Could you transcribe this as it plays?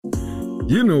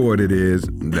You know what it is.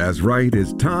 That's right.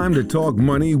 It's time to talk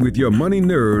money with your money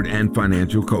nerd and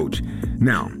financial coach.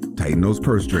 Now, tighten those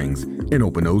purse strings and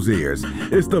open those ears.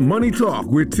 It's the Money Talk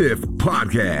with Tiff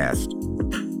podcast.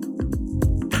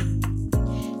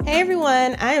 Hey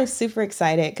everyone, I am super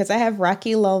excited because I have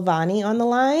Lalvani on the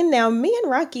line. Now, me and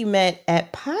Rocky met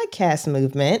at Podcast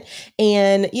Movement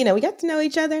and, we got to know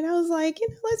each other and I was like,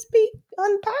 let's be on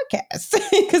the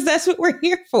podcast because that's what we're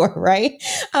here for, right?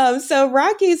 So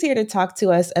Rocky is here to talk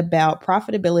to us about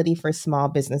profitability for small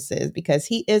businesses because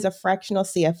he is a fractional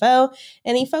CFO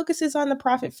and he focuses on the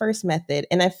profit first method.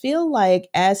 And I feel like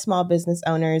as small business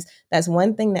owners, that's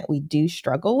one thing that we do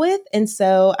struggle with. And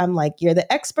so I'm like, you're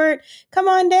the expert. Come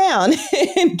on down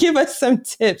and give us some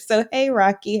tips. So, hey,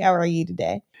 Rocky, how are you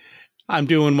today? I'm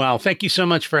doing well. Thank you so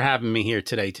much for having me here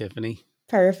today, Tiffany.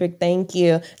 Perfect. Thank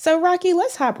you. So, Rocky,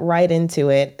 let's hop right into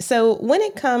it. So when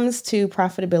it comes to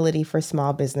profitability for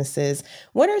small businesses,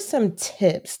 what are some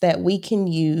tips that we can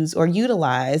use or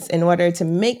utilize in order to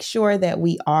make sure that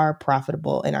we are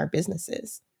profitable in our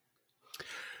businesses?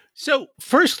 So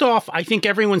first off, I think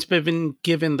everyone's been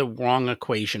given the wrong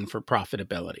equation for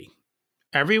profitability.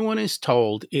 Everyone is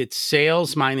told it's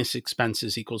sales minus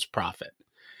expenses equals profit,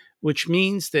 which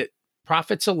means that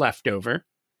profit's a leftover.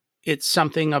 It's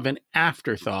something of an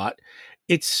afterthought.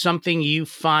 It's something you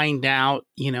find out,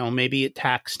 maybe at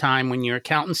tax time when your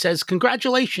accountant says,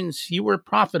 congratulations, you were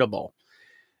profitable.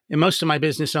 And most of my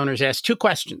business owners ask two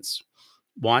questions.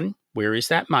 One, where is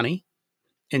that money?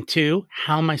 And two,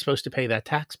 how am I supposed to pay that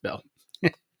tax bill?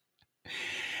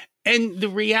 And the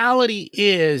reality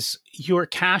is your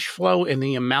cash flow and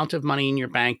the amount of money in your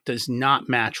bank does not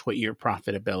match what your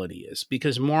profitability is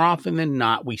because more often than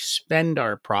not, we spend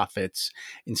our profits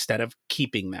instead of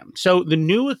keeping them. So the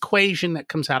new equation that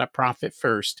comes out of Profit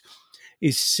First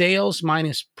is sales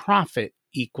minus profit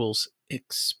equals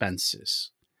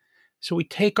expenses. So we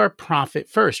take our profit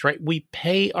first, right? We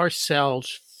pay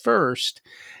ourselves first,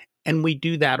 and we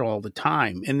do that all the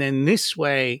time. And then this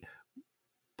way,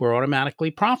 we're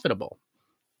automatically profitable.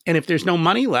 And if there's no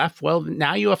money left, well,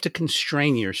 now you have to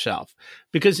constrain yourself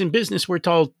because in business, we're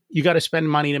told you got to spend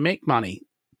money to make money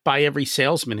by every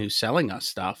salesman who's selling us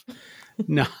stuff.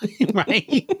 No,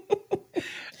 right?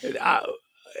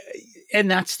 And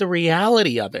that's the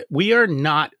reality of it. We are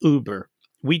not Uber.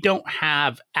 We don't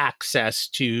have access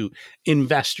to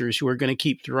investors who are going to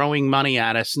keep throwing money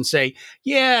at us and say,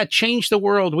 yeah, change the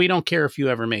world. We don't care if you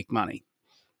ever make money.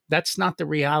 That's not the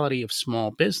reality of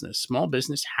small business. Small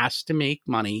business has to make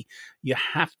money. You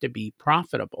have to be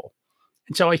profitable.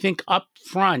 And so I think up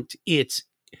front, it's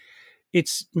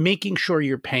making sure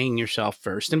you're paying yourself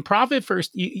first. And Profit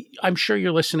First, I'm sure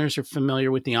your listeners are familiar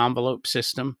with the envelope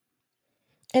system.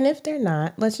 And if they're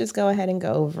not, let's just go ahead and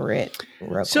go over it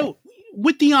real quick.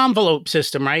 With the envelope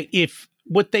system, right, if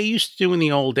what they used to do in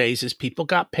the old days is people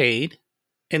got paid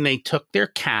and they took their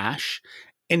cash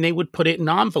and they would put it in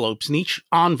envelopes, and each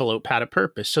envelope had a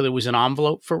purpose. So there was an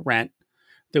envelope for rent.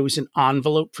 There was an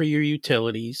envelope for your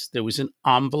utilities. There was an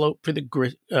envelope for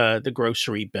the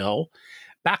grocery bill.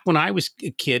 Back when I was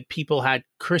a kid, people had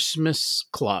Christmas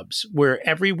clubs where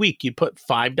every week you put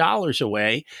 $5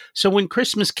 away. So when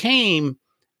Christmas came,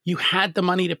 you had the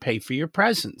money to pay for your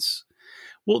presents.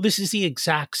 Well, this is the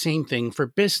exact same thing for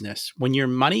business. When your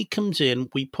money comes in,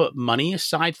 we put money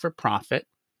aside for profit.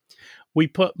 We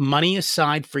put money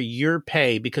aside for your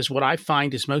pay because what I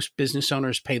find is most business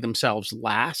owners pay themselves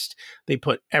last. They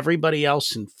put everybody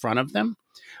else in front of them.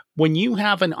 When you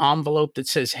have an envelope that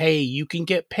says, hey, you can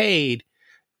get paid,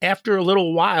 after a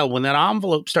little while, when that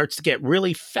envelope starts to get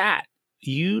really fat,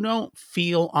 you don't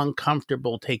feel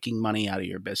uncomfortable taking money out of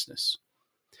your business.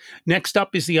 Next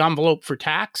up is the envelope for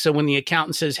tax. So when the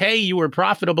accountant says, hey, you were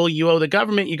profitable, you owe the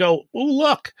government, you go, oh,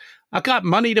 look, I got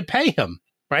money to pay him.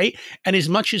 Right. And as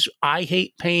much as I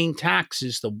hate paying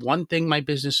taxes, the one thing my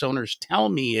business owners tell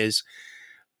me is,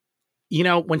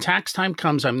 when tax time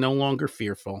comes, I'm no longer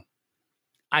fearful.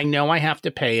 I know I have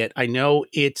to pay it. I know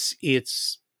it's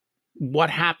what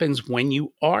happens when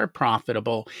you are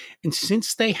profitable. And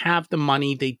since they have the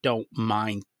money, they don't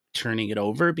mind turning it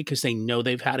over because they know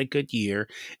they've had a good year.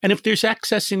 And if there's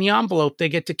excess in the envelope, they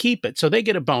get to keep it. So they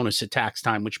get a bonus at tax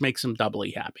time, which makes them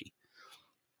doubly happy.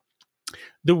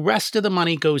 The rest of the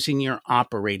money goes in your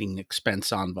operating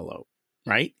expense envelope,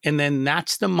 right? And then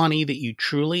that's the money that you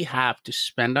truly have to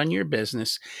spend on your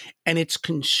business, and it's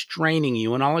constraining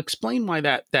you. And I'll explain why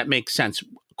that makes sense.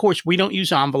 Of course, we don't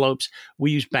use envelopes.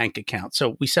 We use bank accounts.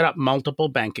 So we set up multiple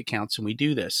bank accounts and we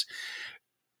do this.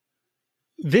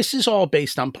 This is all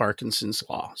based on Parkinson's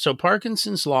law. So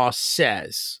Parkinson's law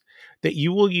says that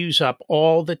you will use up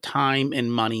all the time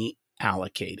and money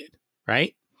allocated,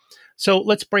 right? So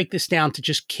let's break this down to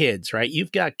just kids, right?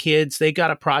 You've got kids, they got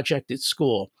a project at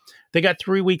school. They got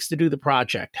 3 weeks to do the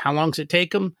project. How long does it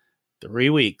take them?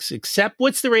 3 weeks. Except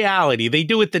what's the reality? They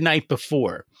do it the night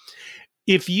before.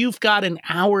 If you've got an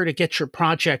hour to get your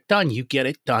project done, you get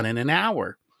it done in an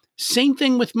hour. Same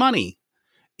thing with money.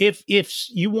 If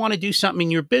you want to do something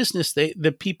in your business,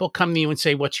 the people come to you and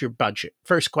say, what's your budget?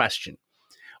 First question.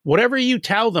 Whatever you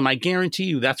tell them, I guarantee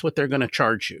you that's what they're going to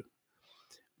charge you.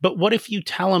 But what if you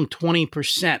tell them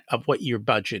 20% of what your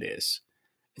budget is?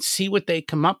 See what they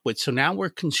come up with. So now we're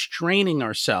constraining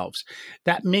ourselves.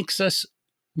 That makes us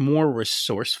more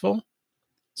resourceful.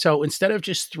 So instead of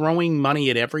just throwing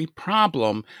money at every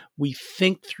problem, we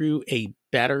think through a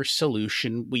better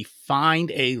solution. We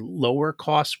find a lower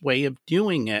cost way of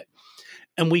doing it,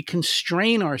 and we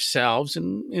constrain ourselves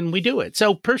and we do it.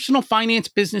 So personal finance,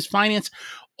 business finance,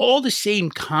 all the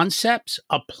same concepts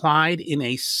applied in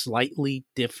a slightly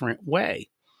different way.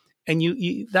 And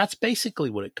you that's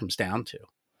basically what it comes down to.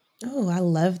 Oh, I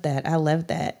love that. I love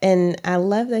that. And I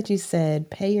love that you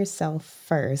said pay yourself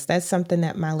first. That's something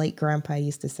that my late grandpa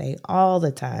used to say all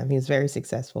the time. He was a very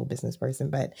successful business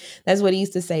person, but that's what he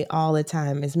used to say all the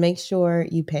time is make sure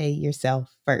you pay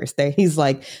yourself first. He's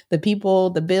like the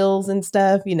people, the bills and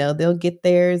stuff, they'll get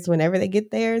theirs whenever they get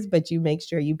theirs, but you make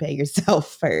sure you pay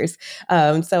yourself first.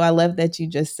 So I love that you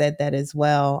just said that as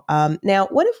well. Now,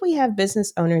 what if we have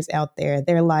business owners out there?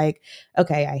 They're like,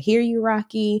 okay, I hear you,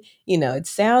 Rocky. It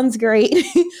sounds great,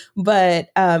 but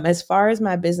as far as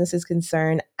my business is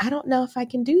concerned, I don't know if I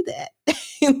can do that.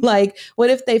 Like, what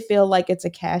if they feel like it's a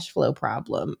cash flow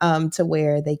problem to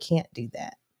where they can't do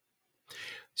that?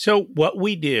 So what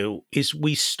we do is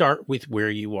we start with where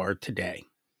you are today,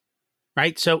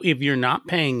 right? So if you're not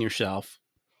paying yourself,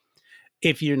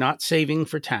 if you're not saving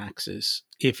for taxes,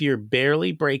 if you're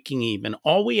barely breaking even,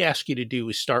 all we ask you to do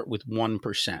is start with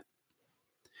 1%.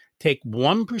 Take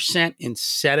 1% and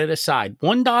set it aside.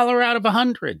 $1 out of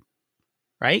 100,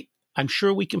 right? I'm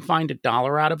sure we can find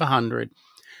 $1 out of 100.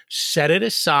 Set it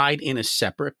aside in a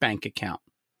separate bank account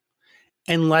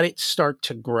and let it start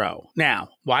to grow. Now,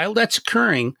 while that's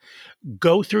occurring,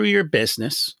 go through your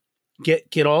business,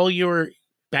 get all your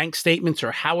bank statements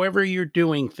or however you're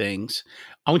doing things.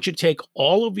 I want you to take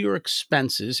all of your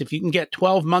expenses. If you can get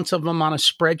 12 months of them on a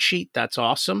spreadsheet, that's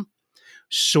awesome.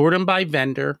 Sort them by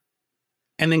vendor.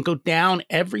 And then go down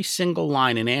every single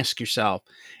line and ask yourself,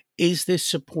 is this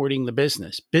supporting the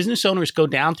business? Business owners go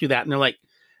down through that and they're like,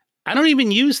 I don't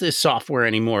even use this software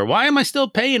anymore. Why am I still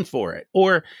paying for it?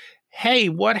 Or, hey,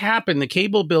 what happened? The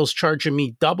cable bill's charging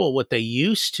me double what they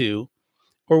used to.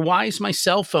 Or why is my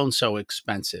cell phone so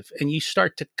expensive? And you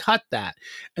start to cut that.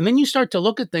 And then you start to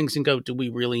look at things and go, do we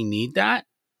really need that?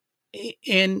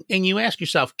 And you ask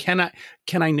yourself, can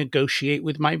I negotiate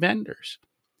with my vendors?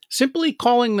 Simply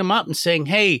calling them up and saying,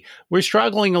 hey, we're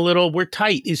struggling a little, we're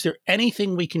tight. Is there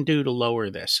anything we can do to lower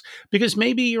this? Because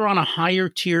maybe you're on a higher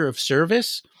tier of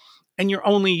service and you're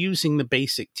only using the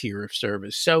basic tier of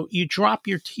service. So you drop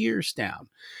your tiers down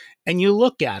and you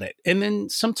look at it. And then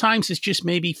sometimes it's just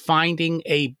maybe finding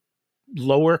a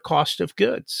lower cost of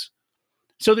goods.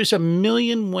 So there's a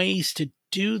million ways to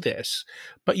do this,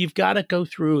 but you've got to go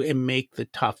through and make the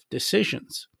tough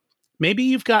decisions. Maybe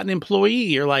you've got an employee,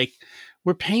 you're like,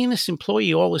 we're paying this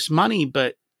employee all this money,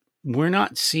 but we're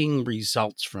not seeing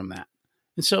results from that.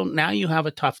 And so now you have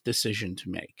a tough decision to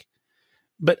make.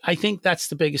 But I think that's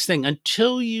the biggest thing.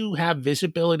 Until you have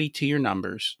visibility to your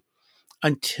numbers,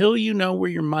 until you know where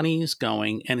your money is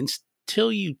going, and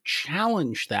until you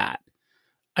challenge that,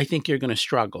 I think you're going to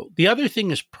struggle. The other thing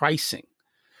is pricing.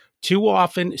 Too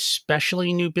often,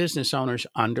 especially new business owners,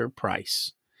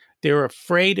 underprice. They're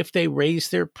afraid if they raise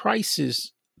their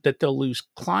prices that they'll lose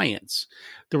clients.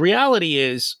 The reality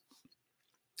is,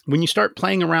 when you start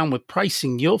playing around with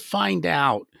pricing, you'll find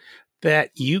out that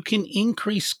you can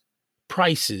increase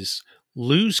prices,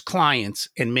 lose clients,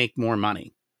 and make more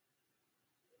money.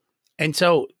 And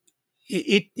so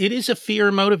it is a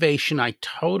fear motivation. I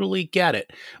totally get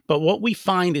it. But what we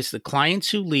find is the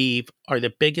clients who leave are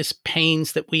the biggest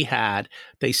pains that we had.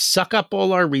 They suck up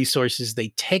all our resources.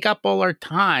 They take up all our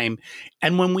time.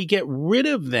 And when we get rid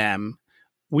of them,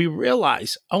 we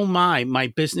realize, oh my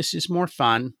business is more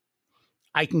fun.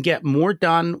 I can get more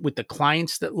done with the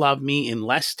clients that love me in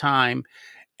less time.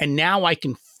 And now I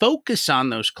can focus on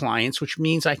those clients, which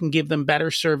means I can give them better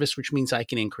service, which means I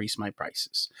can increase my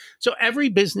prices. So every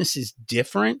business is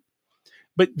different,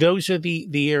 but those are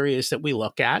the areas that we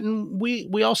look at. And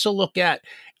we also look at,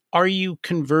 are you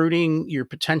converting your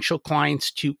potential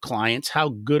clients to clients? How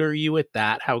good are you at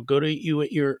that? How good are you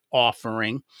at your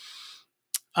offering?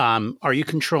 Are you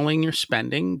controlling your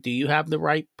spending? Do you have the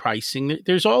right pricing?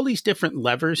 There's all these different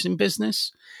levers in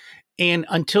business. And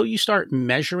until you start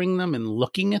measuring them and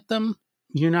looking at them,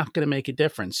 you're not going to make a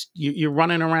difference. You're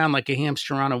running around like a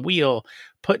hamster on a wheel,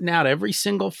 putting out every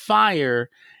single fire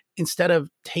instead of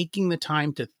taking the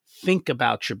time to think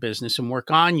about your business and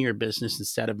work on your business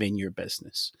instead of in your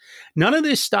business. None of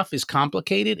this stuff is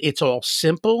complicated. It's all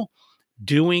simple.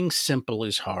 Doing simple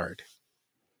is hard.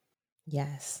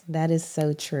 Yes, that is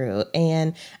so true.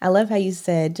 And I love how you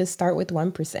said just start with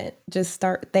 1%. Just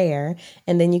start there.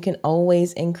 And then you can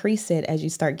always increase it as you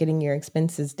start getting your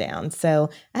expenses down. So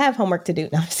I have homework to do.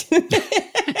 No, I'm just kidding.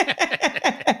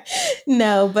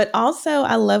 No, but also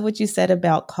I love what you said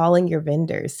about calling your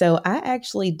vendors. So I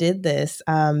actually did this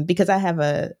because I have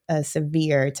a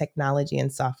severe technology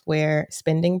and software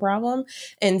spending problem.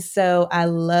 And so I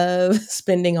love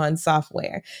spending on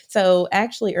software. So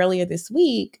actually earlier this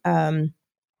week,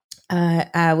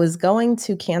 I was going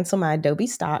to cancel my Adobe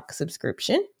stock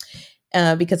subscription.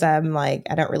 Because I'm like,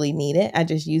 I don't really need it. I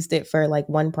just used it for like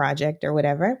one project or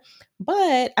whatever.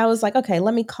 But I was like, okay,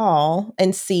 let me call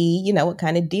and see, what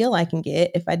kind of deal I can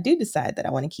get if I do decide that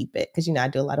I want to keep it. Because, I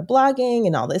do a lot of blogging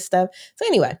and all this stuff. So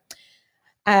anyway,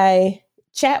 I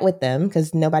chat with them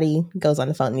because nobody goes on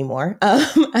the phone anymore.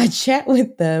 I chat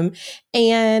with them,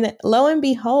 and lo and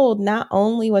behold, not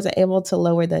only was I able to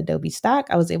lower the Adobe stock,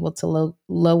 I was able to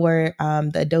lower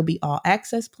the Adobe All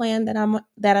Access plan that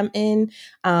I'm in.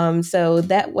 So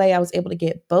that way, I was able to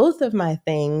get both of my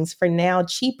things for now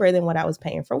cheaper than what I was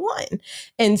paying for one.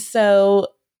 And so,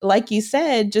 like you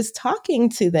said, just talking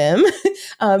to them,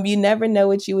 you never know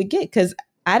what you would get because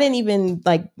I didn't even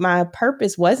my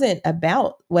purpose wasn't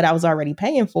about what I was already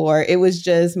paying for. It was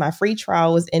just my free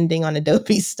trial was ending on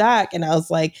Adobe stock. And I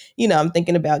was like, I'm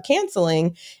thinking about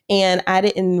canceling. And I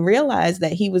didn't realize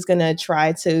that he was going to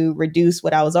try to reduce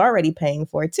what I was already paying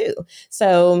for too.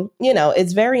 So,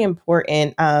 it's very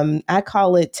important. I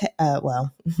call it,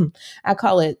 I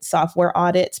call it software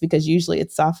audits because usually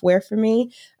it's software for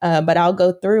me. But I'll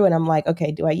go through and I'm like,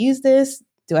 okay, do I use this?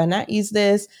 Do I not use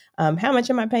this? How much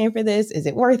am I paying for this? Is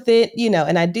it worth it?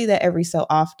 And I do that every so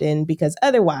often because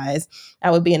otherwise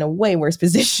I would be in a way worse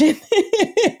position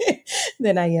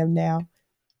than I am now.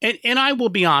 And I will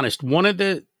be honest, one of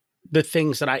the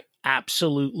things that I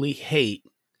absolutely hate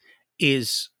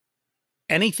is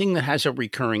anything that has a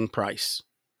recurring price.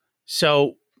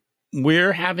 So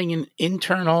we're having an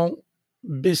internal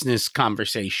business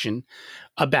conversation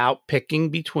about picking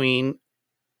between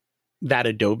that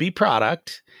Adobe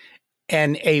product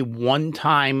and a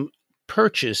one-time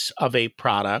purchase of a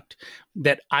product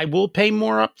that I will pay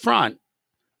more upfront,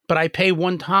 but I pay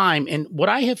one time. And what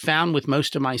I have found with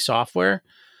most of my software,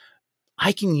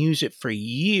 I can use it for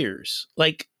years.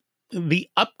 Like the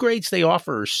upgrades they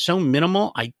offer are so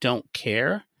minimal, I don't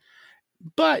care.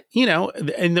 But,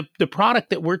 and the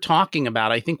product that we're talking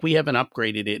about, I think we haven't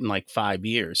upgraded it in like 5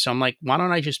 years. So I'm like, why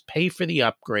don't I just pay for the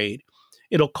upgrade?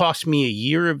 It'll cost me a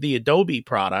year of the Adobe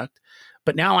product,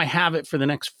 but now I have it for the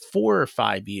next 4 or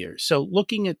 5 years. So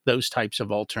looking at those types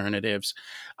of alternatives.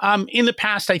 In the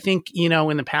past, I think,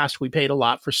 we paid a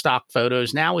lot for stock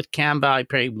photos. Now with Canva, I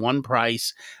pay one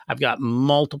price. I've got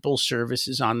multiple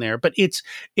services on there, but it's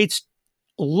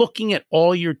looking at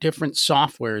all your different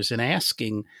softwares and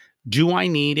asking, do I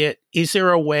need it? Is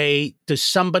there a way? Does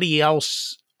somebody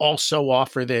else also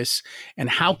offer this? And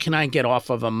how can I get off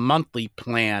of a monthly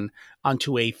plan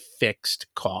onto a fixed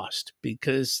cost?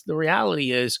 Because the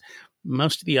reality is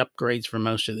most of the upgrades for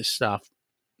most of this stuff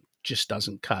just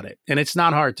doesn't cut it. And it's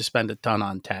not hard to spend a ton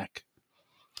on tech.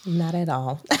 Not at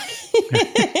all.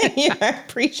 You're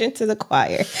preaching to the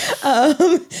choir.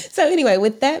 So anyway,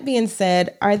 with that being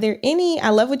said, are there I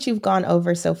love what you've gone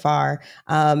over so far,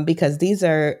 because these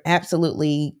are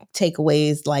absolutely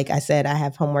takeaways. Like I said, I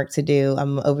have homework to do.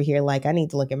 I'm over here like I need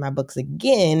to look at my books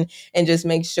again and just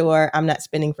make sure I'm not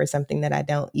spending for something that I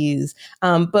don't use.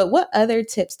 But what other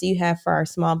tips do you have for our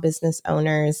small business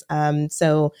owners?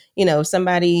 So, if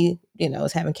somebody,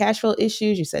 is having cash flow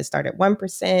issues, you said start at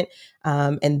 1%,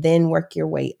 and then work your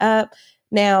way up.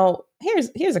 Now,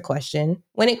 here's a question.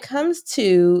 When it comes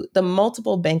to the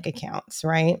multiple bank accounts,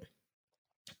 right?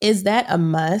 Is that a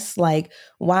must? Like,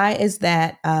 why is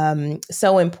that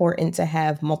so important to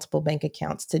have multiple bank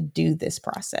accounts to do this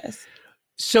process?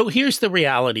 So here's the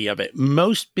reality of it.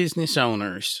 Most business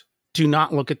owners do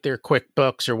not look at their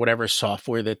QuickBooks or whatever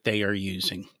software that they are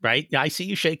using, right? I see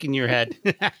you shaking your head.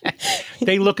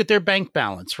 They look at their bank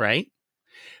balance, right?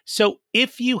 So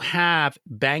if you have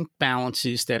bank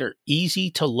balances that are easy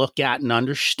to look at and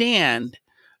understand,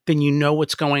 then you know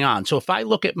what's going on. So if I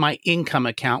look at my income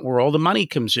account where all the money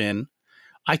comes in,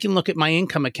 I can look at my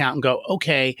income account and go,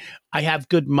 okay, I have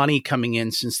good money coming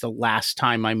in since the last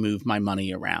time I moved my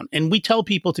money around. And we tell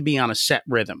people to be on a set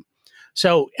rhythm.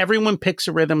 So everyone picks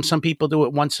a rhythm. Some people do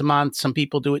it once a month. Some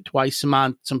people do it twice a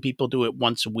month. Some people do it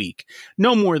once a week.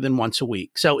 No more than once a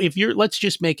week. So let's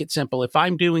just make it simple. If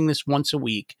I'm doing this once a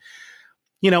week,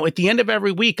 at the end of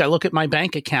every week, I look at my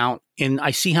bank account and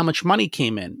I see how much money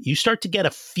came in. You start to get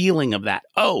a feeling of that.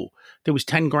 Oh, there was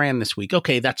 10 grand this week.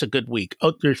 Okay, that's a good week.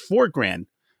 Oh, there's 4 grand.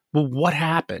 Well, what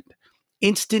happened?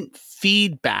 Instant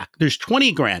feedback. There's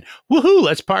 20 grand. Woohoo,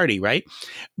 let's party, right?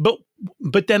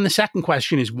 But then the second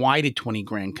question is, why did 20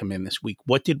 grand come in this week?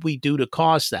 What did we do to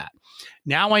cause that?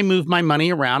 Now I move my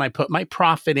money around. I put my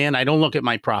profit in. I don't look at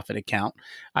my profit account.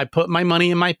 I put my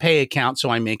money in my pay account, so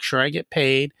I make sure I get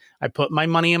paid. I put my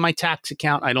money in my tax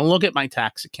account. I don't look at my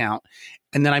tax account.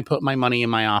 And then I put my money in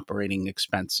my operating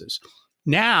expenses.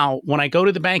 Now, when I go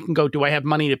to the bank and go, do I have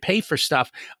money to pay for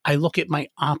stuff? I look at my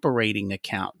operating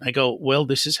account. I go, well,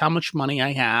 this is how much money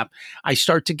I have. I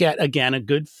start to get, again, a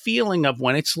good feeling of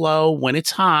when it's low, when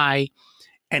it's high,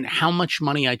 and how much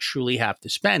money I truly have to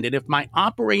spend. And if my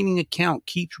operating account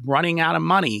keeps running out of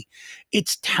money,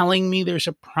 it's telling me there's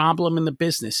a problem in the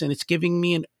business, and it's giving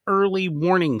me an early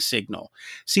warning signal.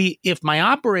 See, if my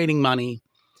operating money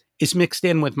is mixed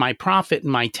in with my profit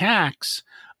and my tax,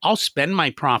 I'll spend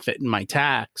my profit and my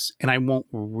tax and I won't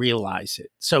realize it.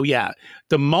 So yeah,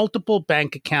 the multiple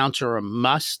bank accounts are a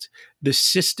must. The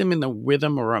system and the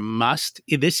rhythm are a must.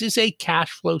 This is a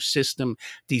cash flow system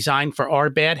designed for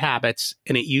our bad habits,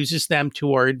 and it uses them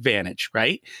to our advantage,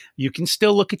 right? You can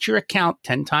still look at your account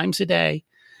 10 times a day.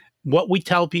 What we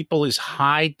tell people is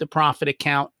hide the profit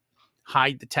account,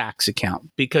 hide the tax account,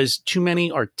 because too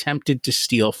many are tempted to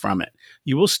steal from it.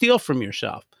 You will steal from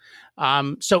yourself.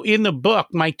 So in the book,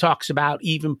 Mike talks about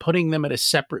even putting them at a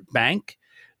separate bank,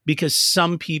 because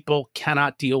some people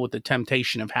cannot deal with the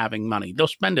temptation of having money. They'll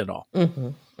spend it all. Mm-hmm,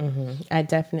 mm-hmm. I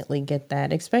definitely get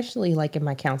that, especially like in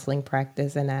my counseling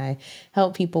practice, and I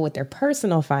help people with their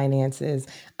personal finances.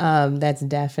 That's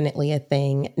definitely a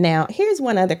thing. Now, here's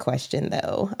one other question,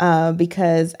 though,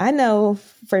 because I know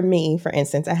for me, for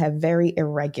instance, I have very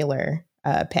irregular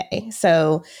pay.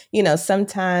 So,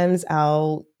 sometimes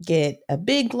I'll get a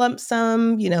big lump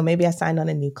sum, maybe I signed on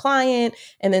a new client,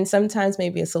 and then sometimes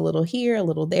maybe it's a little here, a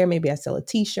little there, maybe I sell a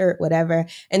t-shirt, whatever.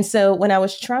 And so when I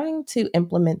was trying to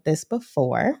implement this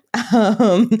before,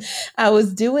 I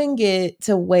was doing it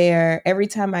to where every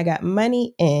time I got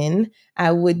money in,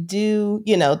 I would do,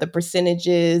 the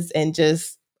percentages and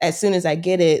just as soon as I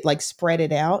get it, like spread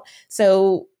it out.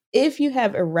 So if you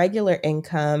have irregular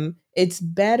income, it's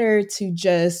better to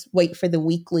just wait for the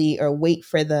weekly or wait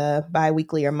for the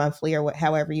biweekly or monthly or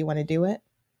however you want to do it.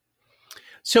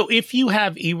 So if you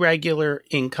have irregular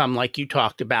income, like you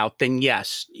talked about, then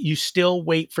yes, you still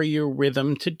wait for your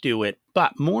rhythm to do it.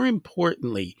 But more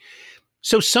importantly,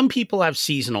 so some people have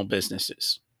seasonal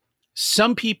businesses.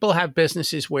 Some people have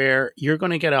businesses where you're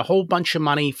going to get a whole bunch of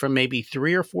money from maybe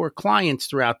 3 or 4 clients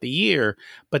throughout the year,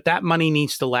 but that money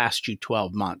needs to last you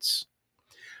 12 months.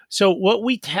 So what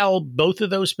we tell both of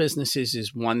those businesses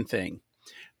is one thing: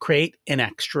 create an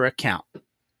extra account.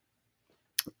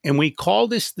 And we call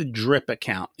this the drip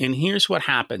account. And here's what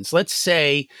happens. Let's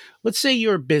say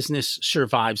your business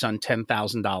survives on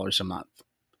 $10,000 a month.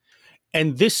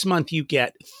 And this month you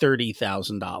get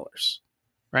 $30,000.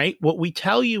 Right? What we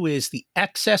tell you is the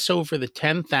excess over the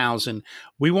 10,000,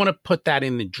 we want to put that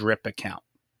in the drip account.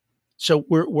 So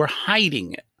we're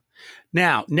hiding it.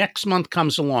 Now, next month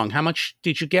comes along. How much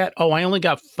did you get? Oh, I only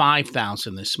got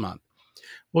 5,000 this month.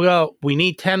 Well, we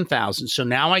need 10,000. So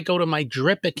now I go to my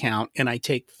drip account and I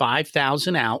take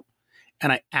 5,000 out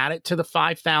and I add it to the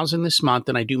 5,000 this month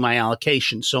and I do my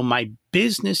allocation. So my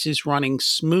business is running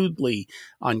smoothly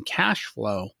on cash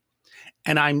flow,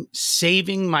 and I'm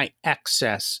saving my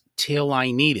excess till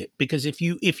I need it. Because if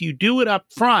you do it up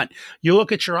front, you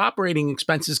look at your operating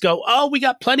expenses, go, oh, we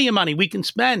got plenty of money we can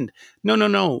spend.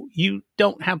 No. You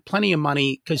don't have plenty of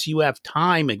money because you have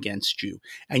time against you,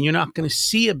 and you're not going to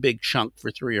see a big chunk for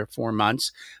 3 or 4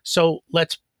 months. So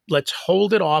let's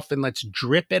hold it off and let's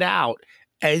drip it out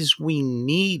as we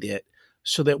need it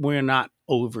so that we're not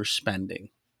overspending.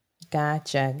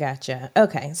 Gotcha.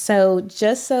 Okay. So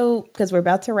because we're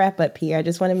about to wrap up here, I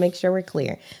just want to make sure we're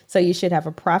clear. So you should have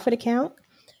a profit account.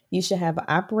 You should have an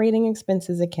operating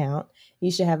expenses account.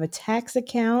 You should have a tax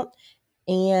account.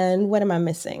 And what am I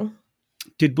missing?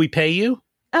 Did we pay you?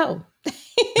 Oh,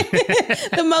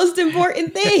 the most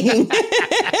important thing.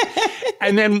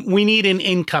 And then we need an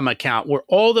income account where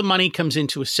all the money comes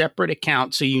into a separate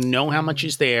account so you know how much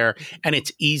is there and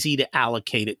it's easy to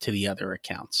allocate it to the other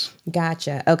accounts.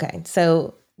 Gotcha. Okay.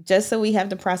 So just so we have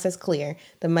the process clear,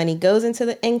 the money goes into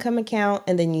the income account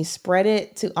and then you spread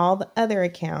it to all the other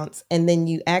accounts and then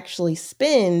you actually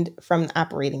spend from the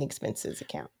operating expenses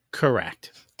account.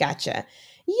 Correct. Gotcha.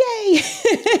 Yay.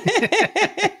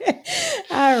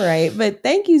 All right. But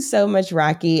thank you so much,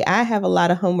 Rocky. I have a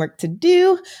lot of homework to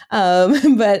do,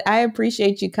 but I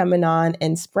appreciate you coming on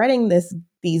and spreading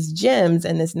these gems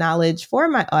and this knowledge for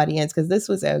my audience, because this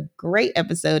was a great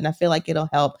episode and I feel like it'll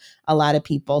help a lot of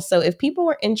people. So if people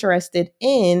were interested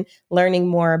in learning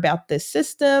more about this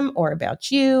system or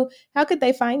about you, how could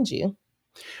they find you?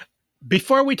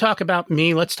 Before we talk about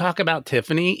me, let's talk about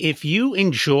Tiffany. If you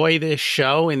enjoy this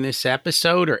show and this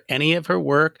episode or any of her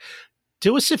work,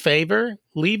 do us a favor,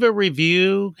 leave a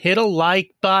review, hit a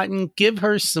like button, give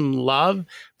her some love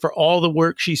for all the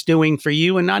work she's doing for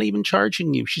you and not even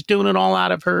charging you. She's doing it all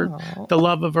out of the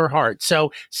love of her heart.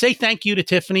 So say thank you to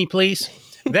Tiffany, please.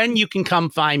 Then you can come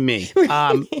find me.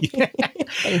 I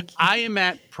am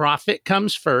at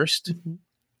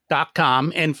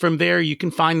ProfitComesFirst.com. And from there, you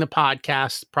can find the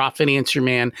podcast, Profit Answer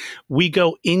Man. We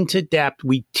go into depth.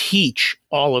 We teach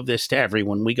all of this to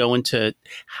everyone. We go into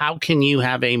how can you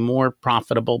have a more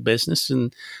profitable business,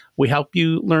 and we help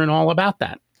you learn all about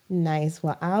that. Nice.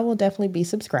 Well, I will definitely be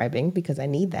subscribing because I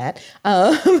need that.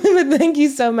 But thank you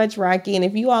so much, Rocky. And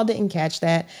if you all didn't catch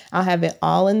that, I'll have it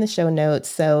all in the show notes.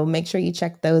 So make sure you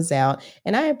check those out.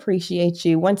 And I appreciate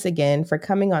you once again for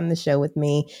coming on the show with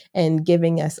me and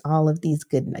giving us all of these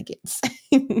good nuggets.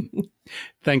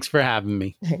 Thanks for having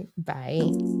me. Bye.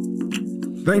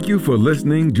 Thank you for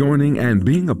listening, joining, and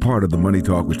being a part of the Money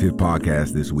Talk with Tiff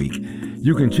podcast this week.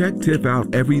 You can check Tiff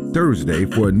out every Thursday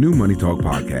for a new Money Talk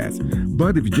podcast.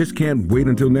 But if you just can't wait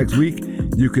until next week,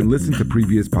 you can listen to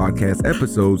previous podcast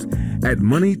episodes at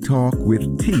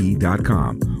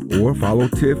moneytalkwitht.com or follow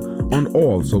Tiff on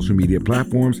all social media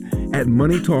platforms at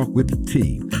Money Talk with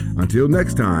T. Until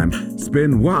next time,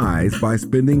 spend wise by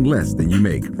spending less than you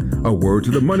make. A word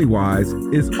to the money wise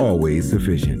is always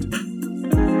sufficient.